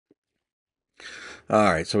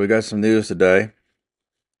All right, so we got some news today.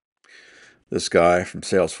 This guy from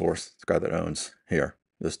Salesforce, the guy that owns here,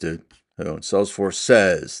 this dude who owns Salesforce,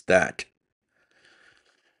 says that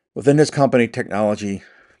within his company, technology,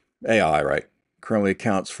 AI, right, currently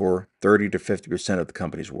accounts for 30 to 50% of the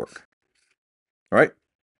company's work. Right?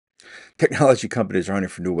 Technology companies are hunting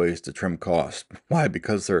for new ways to trim costs. Why?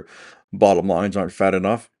 Because their bottom lines aren't fat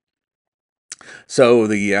enough. So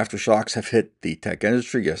the aftershocks have hit the tech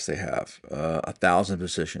industry. Yes, they have. 1,000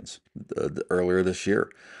 positions earlier this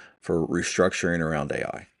year for restructuring around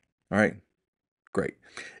AI. All right, great.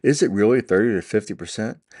 Is it really 30 to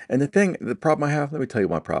 50%? And the problem I have, let me tell you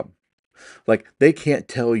my problem. Like, they can't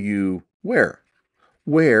tell you where.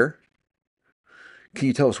 Where? Can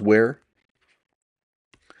you tell us where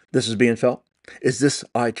this is being felt? Is this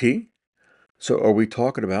IT? So are we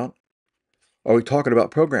talking about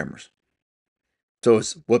programmers? So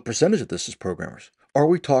it's what percentage of this is programmers? Are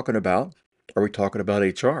we talking about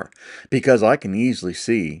HR? Because I can easily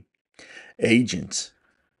see agents,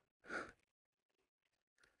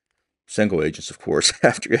 single agents, of course,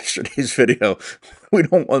 after yesterday's video. We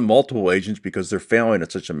don't want multiple agents because they're failing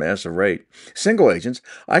at such a massive rate. Single agents,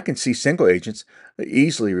 I can see single agents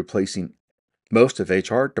easily replacing most of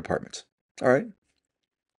HR departments. All right.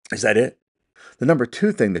 Is that it? The number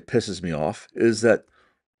two thing that pisses me off is that,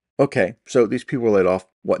 okay, so these people are laid off.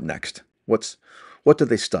 What next? What do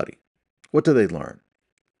they study? What do they learn?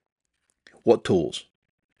 What tools?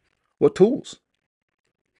 What tools?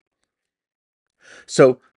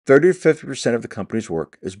 So 30 to 50% of the company's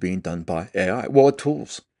work is being done by AI. Well, what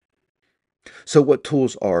tools? So what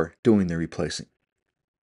tools are doing the replacing?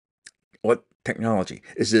 What technology?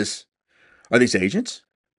 Are these agents?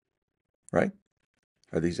 Right?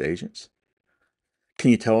 Are these agents?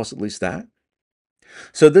 Can you tell us at least that?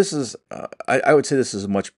 So I would say this is a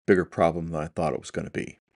much bigger problem than I thought it was going to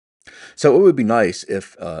be. So it would be nice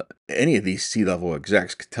if any of these C-level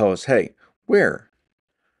execs could tell us, hey, where?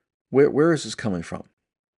 Where is this coming from?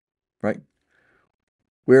 Right?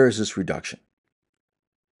 Where is this reduction?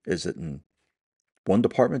 Is it in one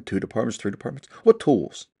department, two departments, three departments? What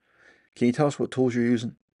tools? Can you tell us what tools you're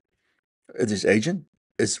using? Is this agent?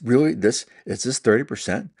 Is this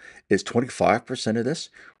 30%? Is 25% of this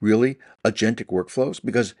really agentic workflows?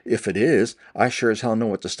 Because if it is, I sure as hell know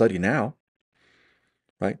what to study now,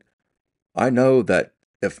 right? I know that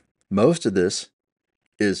if most of this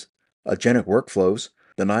is agentic workflows,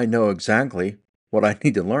 then I know exactly what I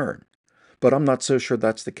need to learn. But I'm not so sure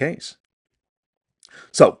that's the case.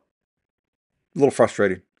 So, a little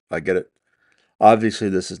frustrating. I get it. Obviously,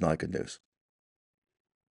 this is not good news.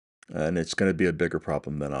 And it's going to be a bigger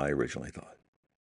problem than I originally thought.